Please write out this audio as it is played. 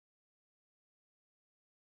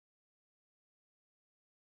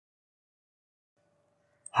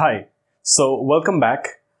Hi, so welcome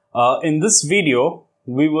back. In this video,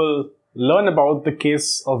 we will learn about the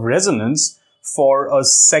case of resonance for a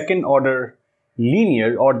second order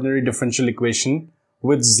linear ordinary differential equation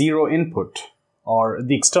with zero input, or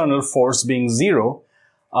the external force being zero,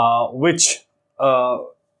 which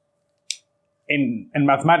in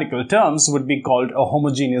mathematical terms would be called a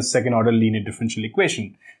homogeneous second order linear differential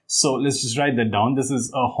equation. So let's just write that down. This is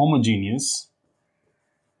a homogeneous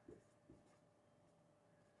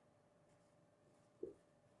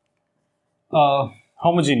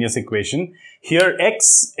equation. Here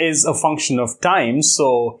x is a function of time,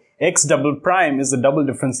 so x double prime is the double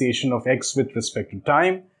differentiation of x with respect to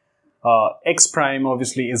time. X prime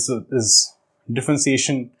obviously is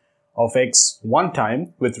differentiation of x one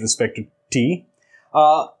time with respect to t.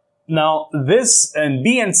 Now this and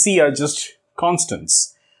b and c are just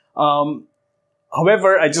constants.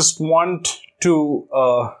 However, I just want to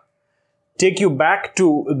take you back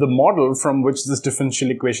to the model from which this differential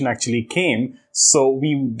equation actually came. So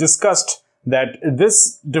we discussed that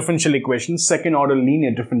this differential equation, second order linear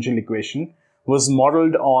differential equation, was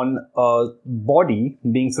modeled on a body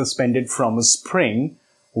being suspended from a spring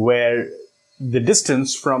where the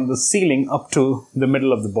distance from the ceiling up to the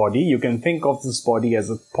middle of the body, you can think of this body as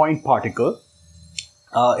a point particle,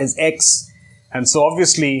 is x. And so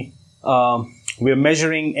obviously we're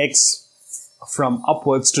measuring x from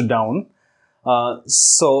upwards to down.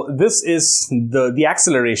 So this is the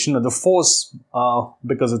acceleration or the force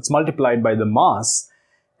because it's multiplied by the mass,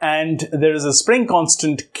 and there is a spring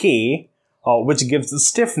constant k which gives the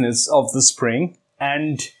stiffness of the spring,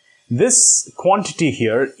 and this quantity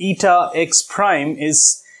here eta x prime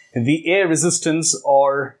is the air resistance,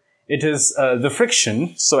 or it is the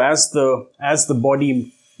friction. So as the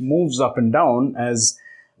body moves up and down, as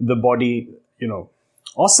the body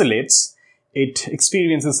oscillates, it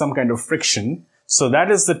experiences some kind of friction. So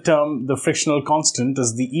that is the term, the frictional constant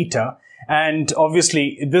is the eta. And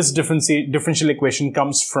obviously this differential equation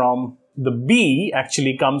comes from, the B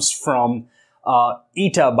actually comes from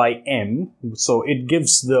eta by m. So it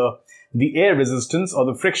gives the air resistance or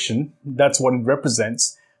the friction. That's what it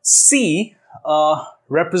represents. C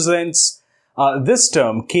represents this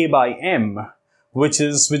term k by m, which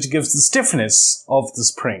gives the stiffness of the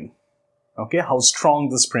spring. Okay, how strong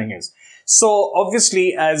the spring is. So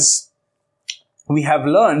obviously, as we have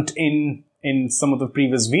learned in some of the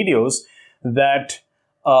previous videos, that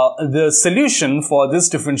the solution for this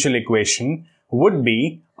differential equation would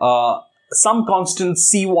be some constant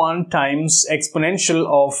c1 times exponential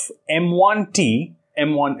of m1t.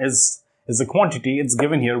 m1 is a quantity, it's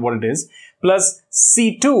given here what it is, plus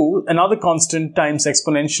c2, another constant, times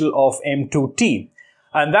exponential of m2t.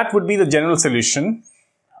 And that would be the general solution,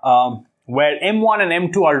 where m1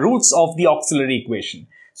 and m2 are roots of the auxiliary equation.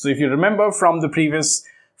 So if you remember from the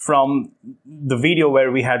video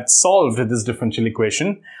where we had solved this differential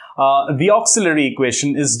equation, the auxiliary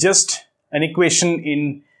equation is just an equation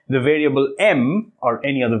in the variable m, or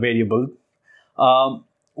any other variable,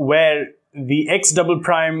 where the x double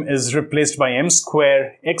prime is replaced by m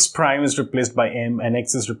square, x prime is replaced by m, and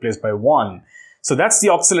x is replaced by 1. So that's the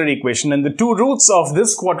auxiliary equation, and the two roots of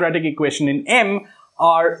this quadratic equation in m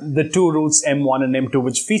are the two roots m1 and m2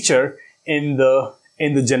 which feature in the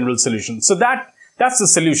general solution. So that's the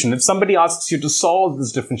solution. If somebody asks you to solve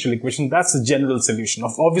this differential equation, that's the general solution.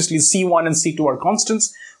 Obviously c1 and c2 are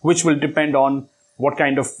constants, which will depend on what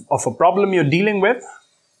kind of a problem you're dealing with.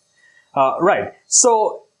 Right.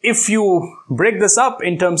 So if you break this up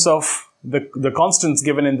in terms of the constants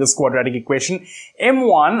given in this quadratic equation,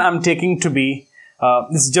 m1 I'm taking to be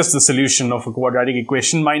this is just the solution of a quadratic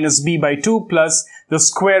equation, minus b by 2 plus the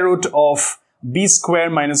square root of b square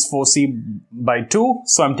minus 4c by 2.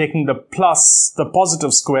 So I'm taking the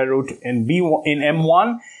positive square root in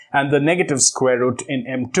m1 and the negative square root in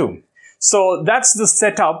m2. So that's the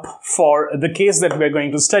setup for the case that we're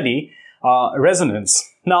going to study, resonance.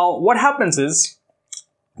 Now what happens is,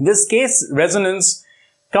 this case resonance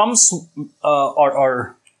comes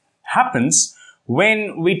or happens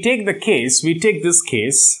when we take this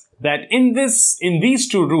case that in these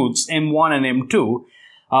two roots m1 and m2,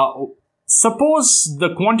 suppose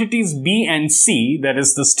the quantities b and c, that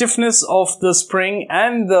is the stiffness of the spring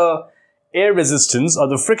and the air resistance or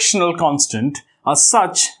the frictional constant, are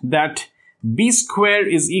such that b square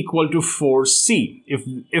is equal to 4c.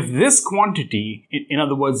 If this quantity, in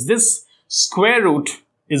other words this square root,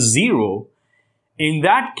 is 0, in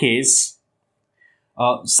that case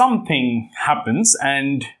something happens,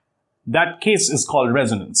 and that case is called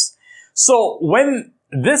resonance. So when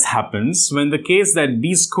this happens, when the case that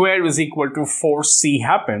b square is equal to 4c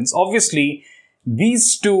happens, obviously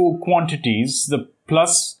these two quantities, the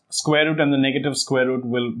plus square root and the negative square root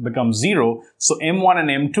will become 0. So m1 and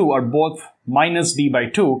m2 are both minus b by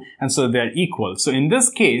 2, and so they're equal. So in this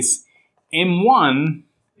case, m1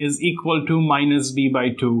 is equal to minus b by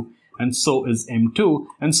 2, and so is m2,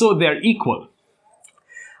 and so they're equal.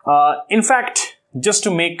 In fact, just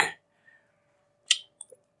to make,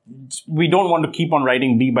 we don't want to keep on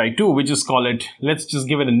writing b by 2, we just call it, let's just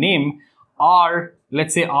give it a name, r,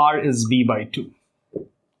 let's say r is b by 2.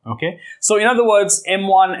 Okay, so in other words,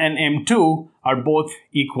 m1 and m2 are both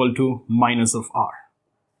equal to minus of r.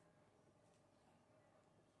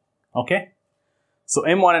 Okay, so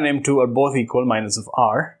m1 and m2 are both equal minus of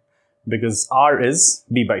r because r is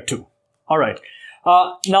b by 2. All right,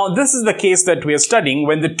 now this is the case that we are studying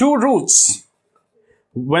when the two roots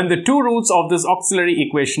of this auxiliary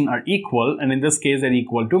equation are equal, and in this case they're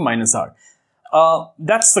equal to minus r.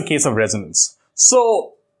 That's the case of resonance.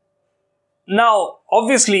 So now,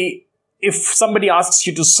 obviously, if somebody asks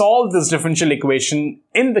you to solve this differential equation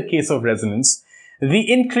in the case of resonance,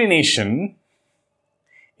 the inclination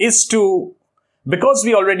is to, because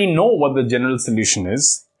we already know what the general solution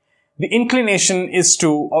is, the inclination is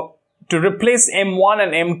to replace m1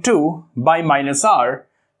 and m2 by minus r,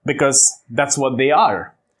 because that's what they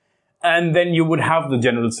are. And then you would have the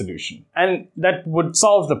general solution. And that would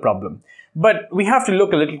solve the problem. But we have to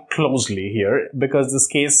look a little closely here, because this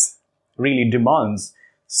case really demands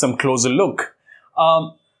some closer look.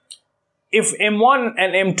 If m1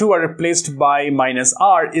 and m2 are replaced by minus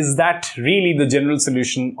r, is that really the general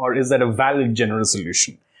solution, or is that a valid general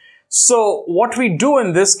solution? So what we do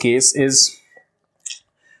in this case is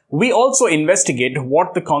we also investigate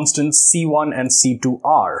what the constants c1 and c2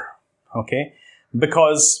 are, okay?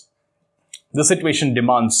 Because the situation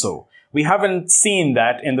demands so. We haven't seen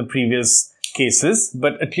that in the previous cases,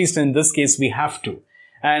 but at least in this case we have to.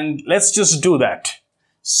 And let's just do that.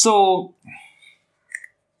 So,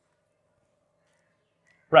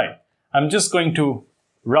 right, I'm just going to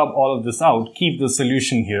rub all of this out, keep the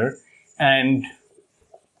solution here, and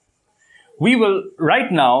we will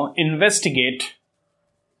right now investigate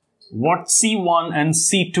what C1 and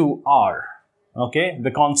C2 are. Okay,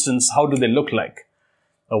 the constants, how do they look like?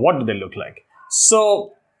 Or what do they look like?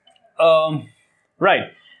 So,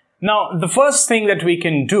 right, now the first thing that we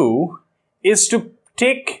can do is to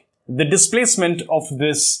take the displacement of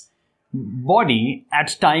this body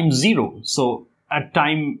at time 0. So at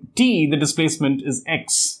time t, the displacement is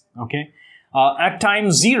x. Okay. At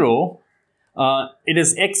time 0, it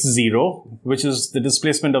is x0, which is the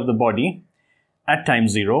displacement of the body at time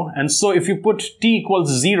 0. And so if you put t equals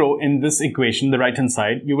 0 in this equation, the right hand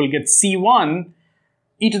side, you will get c1,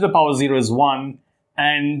 e to the power 0 is 1,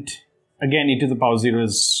 and again e to the power 0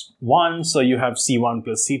 is 1. So you have c1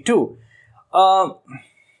 plus c2.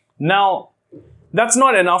 Now, that's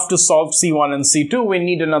not enough to solve C1 and C2. We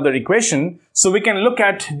need another equation. So we can look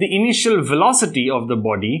at the initial velocity of the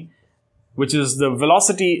body, which is the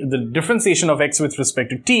velocity, the differentiation of x with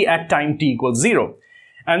respect to t at time t equals 0.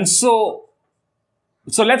 And so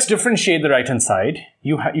let's differentiate the right-hand side.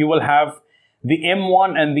 You will have the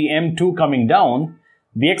m1 and the m2 coming down.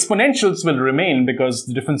 The exponentials will remain because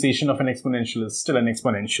the differentiation of an exponential is still an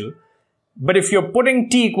exponential. But if you're putting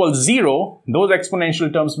t equals 0, those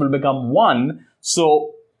exponential terms will become 1.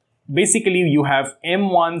 So basically you have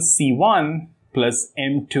m1 c1 plus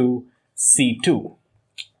m2 c2.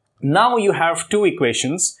 Now you have two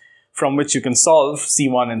equations from which you can solve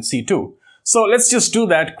c1 and c2. So let's just do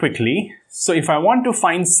that quickly. So if I want to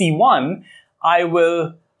find c1, I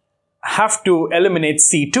will have to eliminate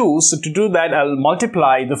c2. So to do that, I'll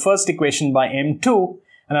multiply the first equation by m2.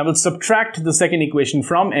 And I will subtract the second equation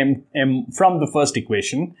from the first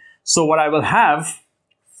equation. So what I will have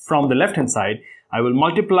from the left-hand side, I will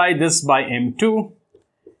multiply this by m2,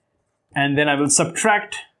 and then I will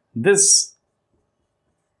subtract this.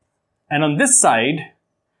 And on this side,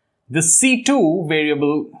 the c2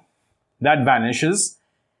 variable, that vanishes,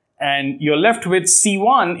 and you're left with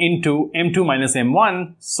c1 into m2 minus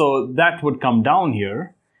m1. So that would come down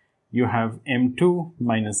here. You have m2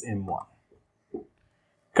 minus m1.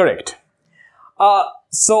 Correct.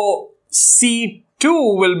 So C2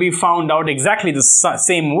 will be found out exactly the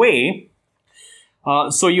same way.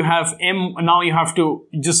 So you have now you have to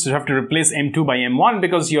replace m2 by m1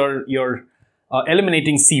 because you're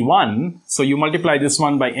eliminating c1. So you multiply this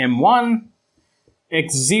one by m1,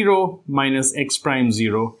 x0 minus x prime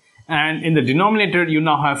 0. And in the denominator, you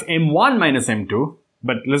now have m1 minus m2.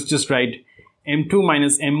 But let's just write m2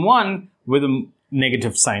 minus m1 with a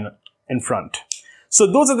negative sign in front. So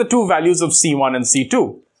those are the two values of C1 and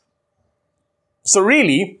C2. So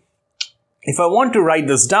really, if I want to write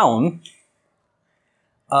this down,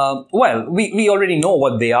 Well, we already know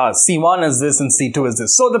what they are. C1 is this and C2 is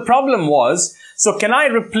this. So the problem was, so can I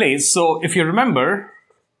replace, so if you remember,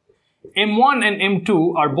 M1 and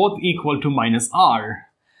M2 are both equal to minus R.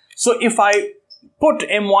 So if I put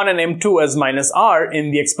M1 and M2 as minus R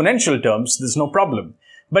in the exponential terms, there's no problem.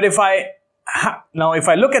 But if now if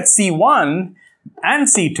I look at C1 and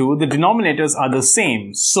C2, the denominators are the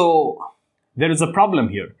same. So there is a problem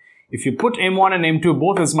here. If you put M1 and M2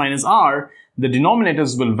 both as minus R, the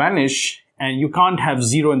denominators will vanish and you can't have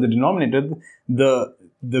 0 in the denominator.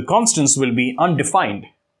 The constants will be undefined.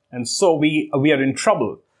 And so we are in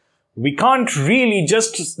trouble. We can't really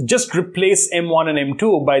just replace M1 and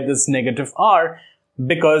M2 by this negative R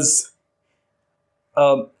because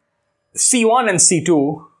C1 and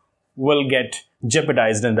C2 will get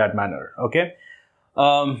jeopardized in that manner. Okay?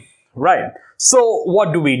 Right. So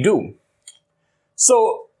what do we do?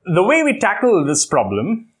 So the way we tackle this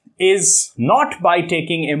problem is not by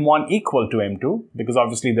taking M1 equal to M2, because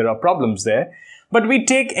obviously there are problems there, but we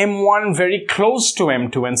take M1 very close to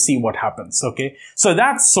M2 and see what happens, okay? So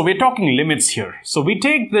we're talking limits here. So we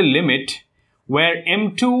take the limit where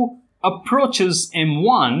M2 approaches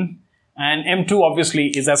M1 and M2 obviously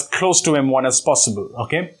is as close to M1 as possible,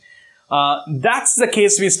 okay? That's the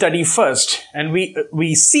case we study first, and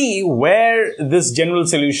we see where this general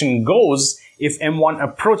solution goes if M1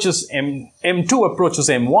 approaches M2 approaches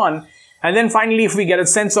M1, and then finally if we get a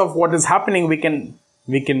sense of what is happening, we can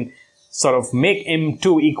sort of make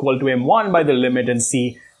M2 equal to M1 by the limit and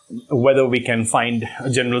see whether we can find a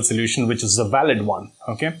general solution which is a valid one,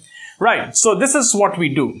 okay? Right, so this is what we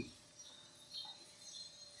do.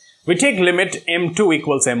 We take limit M2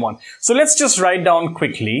 equals M1. So let's just write down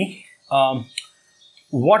quickly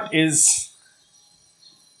what is...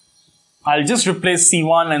 I'll just replace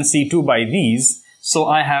C1 and C2 by these.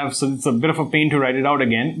 So it's a bit of a pain to write it out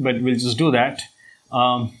again, but we'll just do that.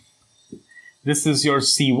 This is your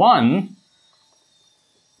C1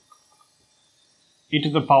 e to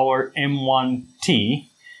the power M1t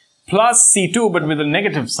plus C2, but with a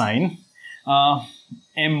negative sign,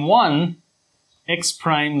 M1 x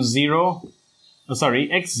prime 0,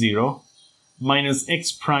 x0 minus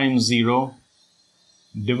x prime 0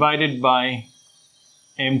 divided by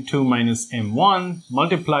M2 minus M1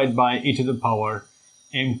 multiplied by e to the power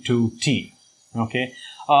M2t. Okay,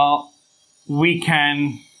 we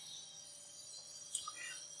can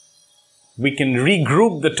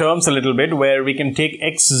regroup the terms a little bit, where we can take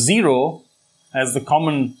x0 as the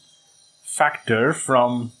common factor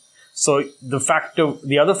from, so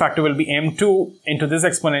the other factor will be M2 into this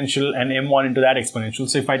exponential and M1 into that exponential.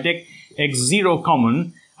 So if I take x0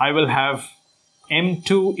 common, I will have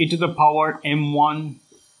M2 e to the power M1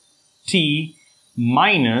 t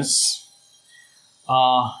minus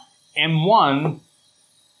M1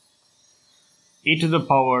 e to the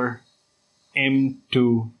power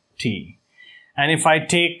M2 t. And if I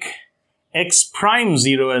take x prime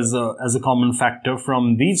 0 as a common factor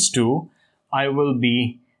from these two, I will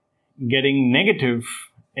be getting negative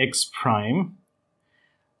x prime.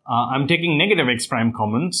 I'm taking negative x prime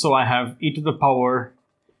common, so I have e to the power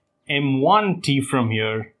M1 t from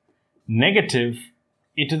here, negative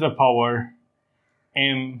e to the power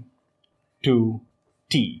M2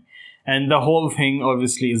 t. And the whole thing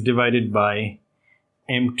obviously is divided by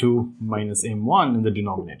M2 minus M1 in the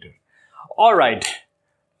denominator. All right.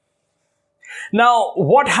 Now,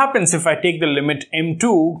 what happens if I take the limit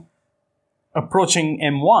M2 approaching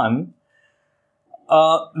M1?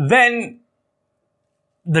 Then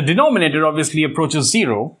the denominator obviously approaches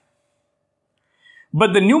 0.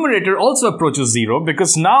 But the numerator also approaches 0,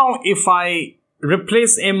 because now if I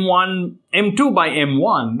replace M2 by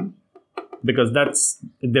M1, because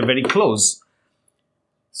they're very close.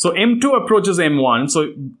 So M2 approaches M1,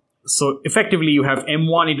 so effectively you have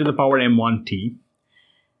M1 e to the power M1t.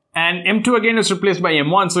 And M2 again is replaced by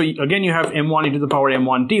M1, so again you have M1 e to the power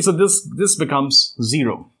M1t, so this becomes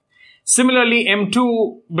 0. Similarly,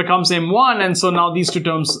 M2 becomes M1, and so now these two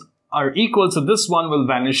terms are equal, so this one will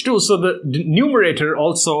vanish too. So the numerator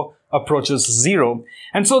also approaches 0.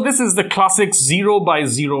 And so this is the classic 0 by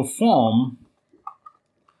 0 form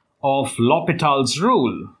of L'Hopital's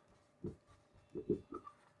rule.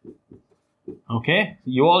 Okay,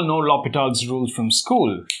 you all know L'Hopital's rule from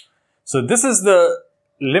school. So this is the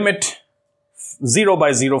limit 0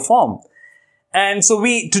 by 0 form. And so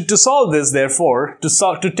to solve this, therefore,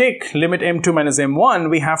 to take limit M2 minus M1,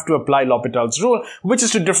 we have to apply L'Hopital's rule, which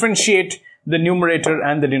is to differentiate the numerator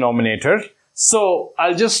and the denominator. So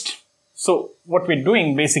so what we're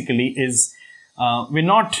doing basically is, we're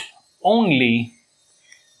not only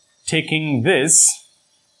taking this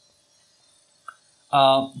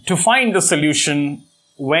to find the solution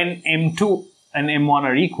when m2 and m1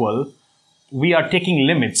 are equal, we are taking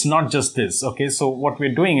limits, not just this. Okay, so what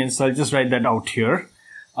we're doing is, I'll just write that out here.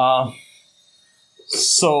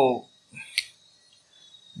 So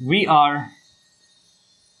we are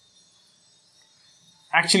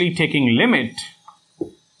actually taking limit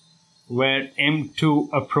where m2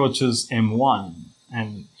 approaches m1,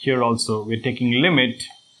 and here also we're taking limit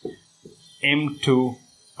m2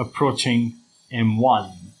 approaching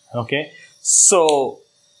m1. Okay, so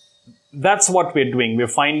that's what we're doing. We're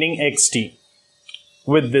finding xt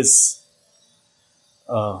with this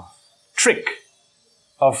trick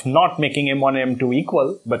of not making m1 and m2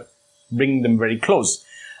 equal, but bringing them very close.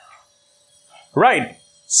 Right,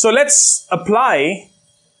 so let's apply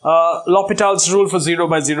L'Hopital's rule for 0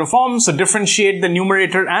 by 0 form. So differentiate the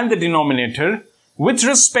numerator and the denominator with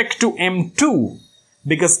respect to m2,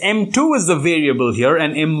 because m2 is the variable here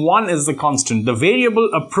and m1 is the constant. The variable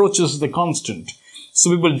approaches the constant. So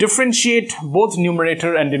we will differentiate both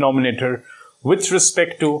numerator and denominator with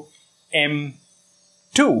respect to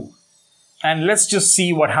m2. And let's just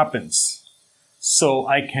see what happens. So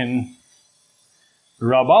I can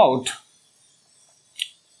rub out,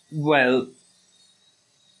 well,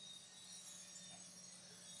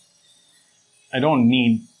 I don't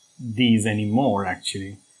need these anymore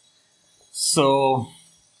actually. So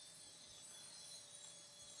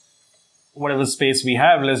whatever space we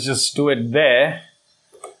have, let's just do it there.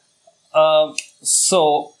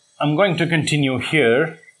 So I'm going to continue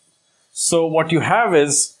here. So what you have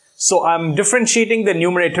is, so I'm differentiating the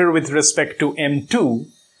numerator with respect to m2.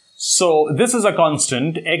 So this is a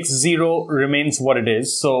constant, x0 remains what it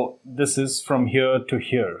is. So this is from here to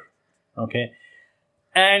here, okay?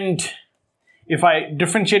 And if I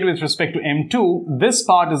differentiate with respect to m2, this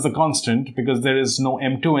part is the constant because there is no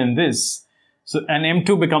m2 in this. So, and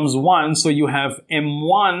m2 becomes 1, so you have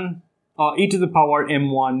m1, e to the power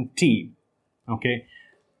m1t, okay?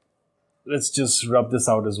 Let's just rub this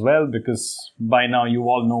out as well, because by now you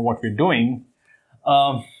all know what we're doing.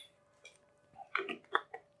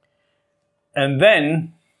 And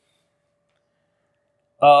then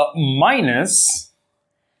minus,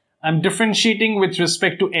 I'm differentiating with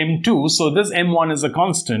respect to m2, so this m1 is a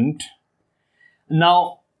constant.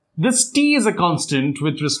 Now, this t is a constant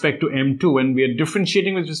with respect to m2, and we are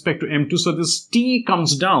differentiating with respect to m2, so this t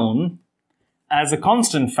comes down as a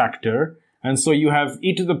constant factor, and so you have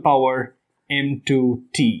e to the power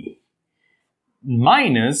m2t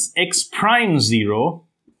minus x prime 0.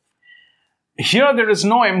 Here there is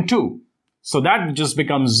no m2, so that just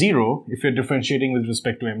becomes 0 if you're differentiating with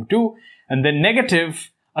respect to m2, and then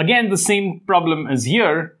negative, again the same problem as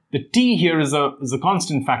here. The t here is a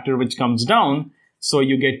constant factor which comes down, so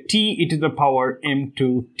you get t e to the power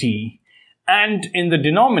m2t, and in the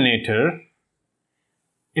denominator,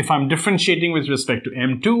 if I'm differentiating with respect to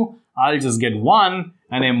m2, I'll just get 1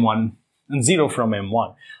 and m1 and 0 from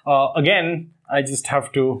m1. Again, I just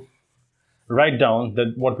have to write down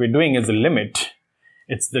that what we're doing is a limit.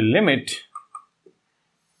 It's the limit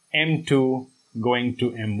m2 going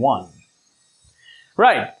to m1.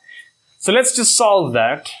 Right. So let's just solve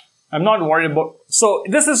that. I'm not worried about... So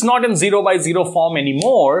this is not in 0 by 0 form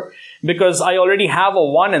anymore because I already have a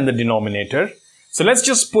 1 in the denominator. So let's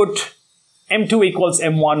just put m2 equals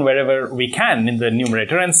m1 wherever we can in the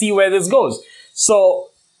numerator and see where this goes. So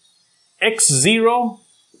x0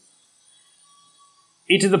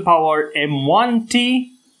 e to the power m1t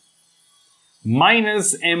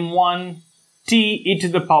minus m1t e to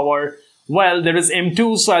the power, well, there is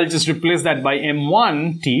m2, so I'll just replace that by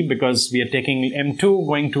m1t because we are taking m2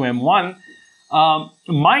 going to m1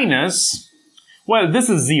 minus, well, this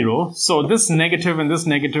is 0, so this negative and this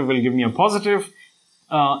negative will give me a positive.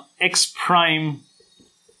 X prime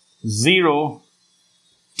 0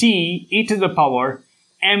 t e to the power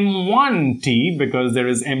m1t because there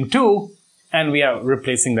is m2 and we are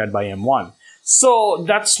replacing that by m1. So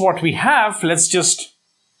that's what we have. Let's just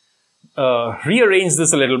rearrange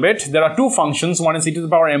this a little bit. There are two functions. One is e to the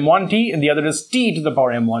power m1t and the other is t to the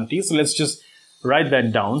power m1t. So let's just write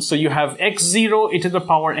that down. So you have x0 e to the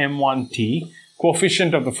power m1t,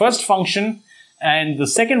 coefficient of the first function, and the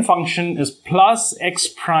second function is plus x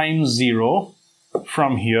prime 0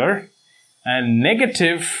 from here, and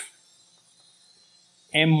negative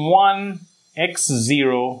m1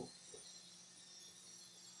 x0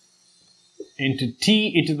 into t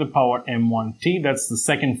e to the power m1t. That's the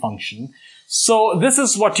second function. So this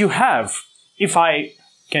is what you have. If I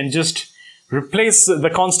can just replace the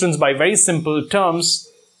constants by very simple terms,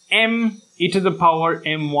 m e to the power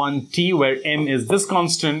m1t, where m is this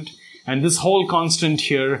constant, and this whole constant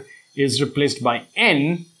here is replaced by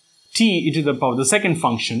n t e to the power, the second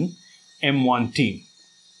function, m1t.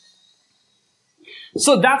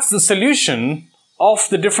 So that's the solution of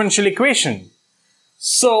the differential equation.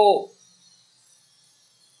 So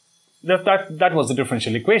that was the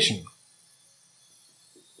differential equation.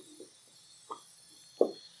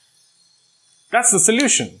 That's the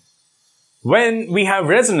solution. When we have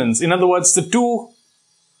resonance, in other words, the two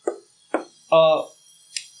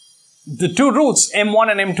roots m1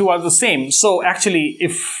 and m2 are the same. So actually,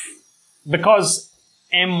 because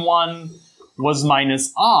m1 was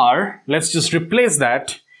minus r, let's just replace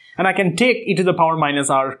that, and I can take e to the power minus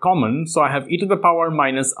r common. So I have e to the power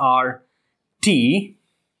minus r t,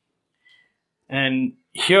 and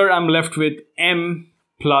here I'm left with m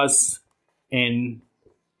plus n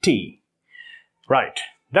t. Right,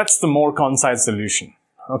 that's the more concise solution,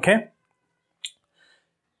 okay?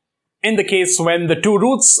 In the case when the two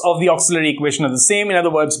roots of the auxiliary equation are the same, in other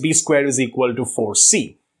words, b squared is equal to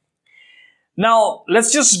 4c. Now,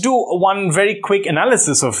 let's just do one very quick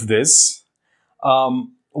analysis of this.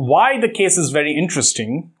 Why the case is very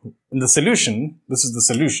interesting. In the solution, this is the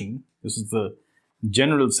solution, this is the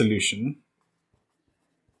general solution.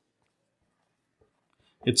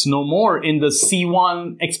 It's no more in the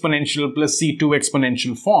c1 exponential plus c2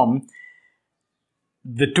 exponential form.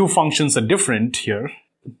 The two functions are different here.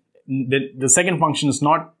 The second function is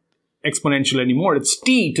not exponential anymore. It's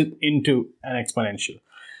t into an exponential.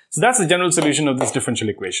 So that's the general solution of this differential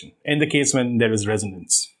equation in the case when there is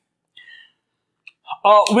resonance.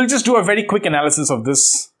 We'll just do a very quick analysis of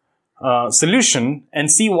this solution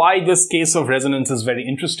and see why this case of resonance is very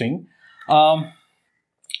interesting. I'll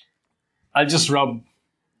just rub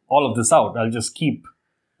all of this out. I'll just keep.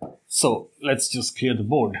 So let's just clear the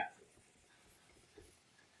board.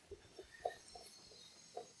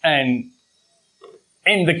 And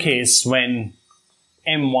in the case when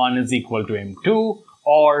m1 is equal to m2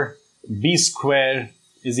 or b squared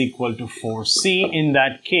is equal to 4c, in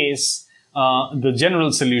that case, the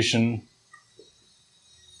general solution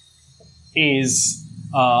is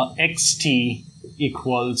xt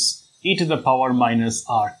equals e to the power minus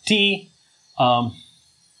rt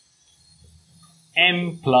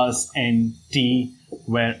m plus nt,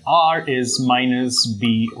 where r is minus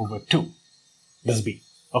b over 2. This is b.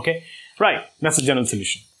 Okay? Right. That's the general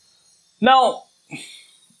solution. Now,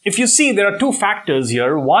 if you see, there are two factors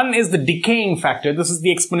here. One is the decaying factor. This is the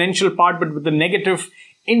exponential part, but with the negative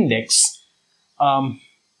index.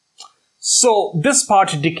 So this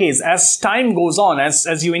part decays. As time goes on,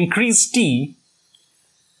 as you increase t,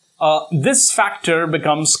 this factor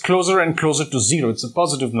becomes closer and closer to 0. It's a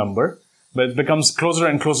positive number, but it becomes closer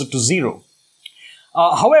and closer to 0.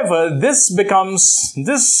 However, this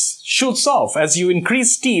shoots off. As you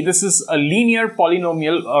increase t, this is a linear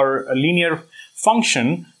polynomial or a linear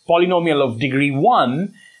function, polynomial of degree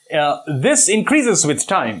 1. This increases with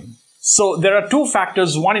time. So there are two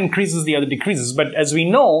factors, one increases, the other decreases. But as we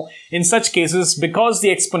know, in such cases, because the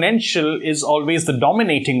exponential is always the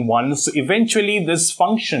dominating one, so eventually this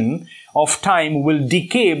function of time will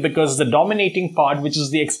decay because the dominating part, which is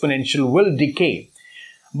the exponential, will decay.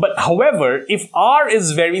 But however, if r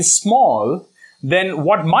is very small, then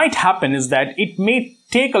what might happen is that it may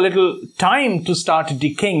take a little time to start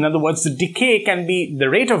decaying. In other words, the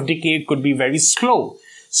rate of decay could be very slow.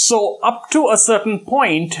 So up to a certain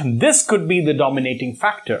point, this could be the dominating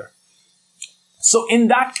factor. So in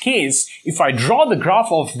that case, if I draw the graph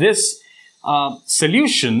of this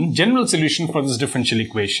solution, general solution for this differential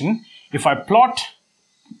equation, if I plot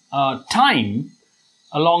time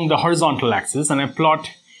along the horizontal axis and I plot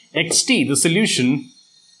xt, the solution,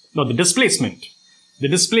 no, the displacement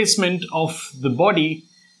of the body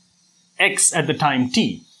x at the time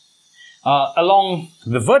t, along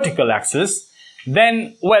the vertical axis,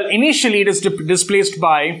 then, well, initially it is displaced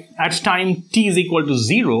by, at time t is equal to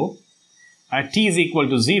 0, at t is equal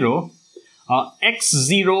to 0,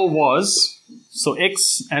 x0 was, so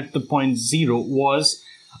x at the point 0 was,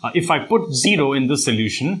 if I put 0 in this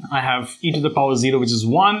solution, I have e to the power 0, which is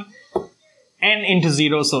 1, n into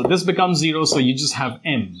 0, so this becomes 0, so you just have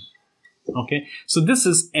m. Okay, so this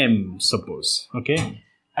is m, suppose. Okay,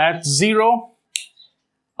 at 0,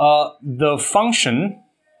 the function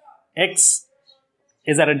x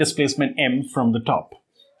is at a displacement m from the top.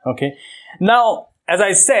 Okay, now, as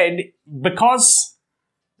I said, because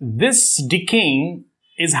this decaying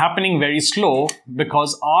is happening very slow,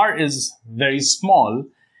 because r is very small,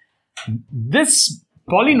 this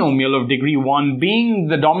polynomial of degree 1 being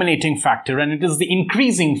the dominating factor, and it is the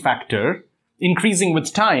increasing factor, increasing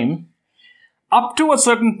with time, up to a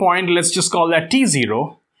certain point, let's just call that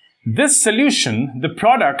t0, this solution, the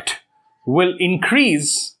product, will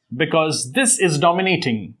increase because this is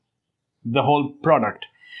dominating the whole product.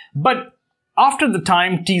 But after the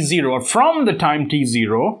time t0, or from the time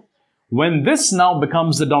t0, when this now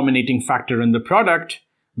becomes the dominating factor in the product,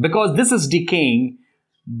 because this is decaying,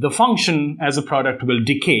 the function as a product will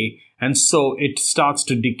decay, and so it starts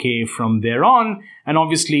to decay from there on, and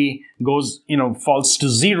obviously goes, falls to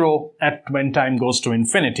 0 when time goes to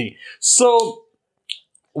infinity. So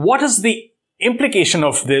what is the implication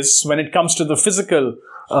of this when it comes to the physical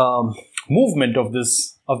movement of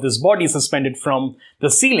this body suspended from the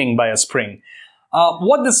ceiling by a spring?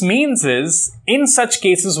 What this means is, in such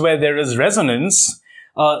cases where there is resonance,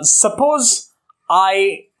 suppose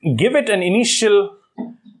I give it an initial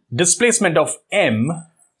displacement of m.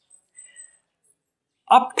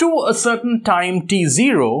 Up to a certain time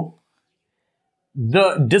t0,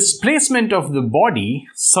 the displacement of the body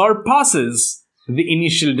surpasses the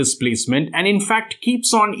initial displacement and in fact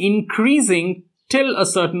keeps on increasing till a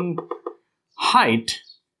certain height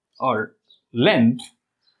or length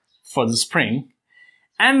for the spring.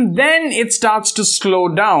 And then it starts to slow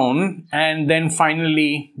down, and then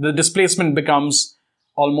finally the displacement becomes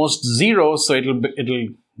almost 0, so it'll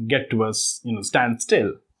get to a stand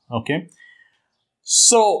still. Okay,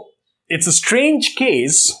 so it's a strange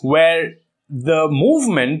case where the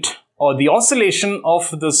movement or the oscillation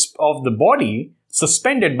of the body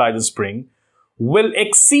suspended by the spring will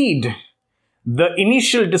exceed the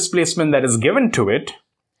initial displacement that is given to it,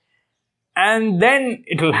 and then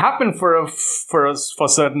it will happen for a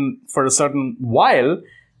certain while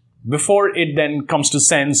before it then comes to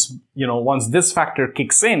sense, once this factor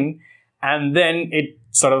kicks in, and then it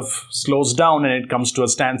sort of slows down and it comes to a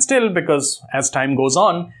standstill, because as time goes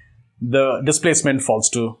on, the displacement falls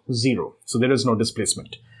to 0. So there is no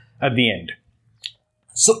displacement at the end.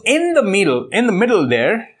 So in the middle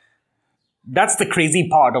there, that's the crazy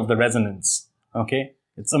part of the resonance. Okay,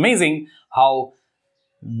 it's amazing how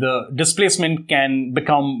the displacement can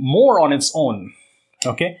become more on its own.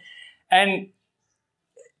 Okay, and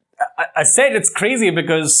I said it's crazy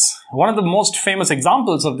because one of the most famous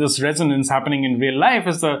examples of this resonance happening in real life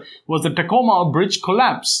was the Tacoma bridge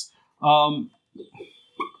collapse.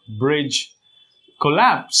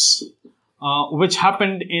 Which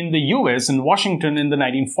happened in the US, in Washington in the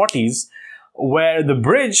 1940s, where the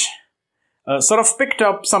bridge sort of picked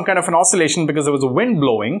up some kind of an oscillation because there was a wind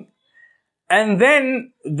blowing. And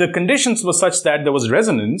then the conditions were such that there was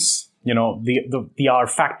resonance. The R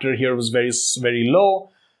factor here was very, very low.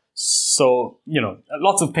 So,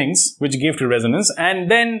 lots of things which gave to resonance.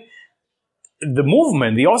 And then the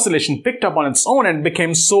movement, the oscillation picked up on its own and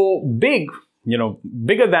became so big,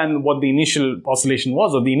 bigger than what the initial oscillation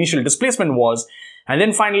was or the initial displacement was. And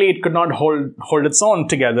then finally it could not hold its own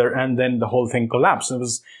together, and then the whole thing collapsed. It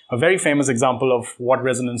was a very famous example of what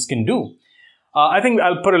resonance can do. I think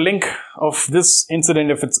I'll put a link of this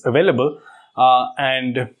incident if it's available.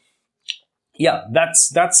 And yeah,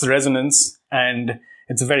 that's resonance, and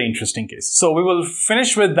it's a very interesting case. So we will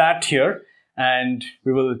finish with that here, and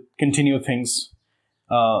we will continue things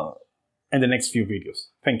in the next few videos.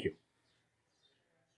 Thank you.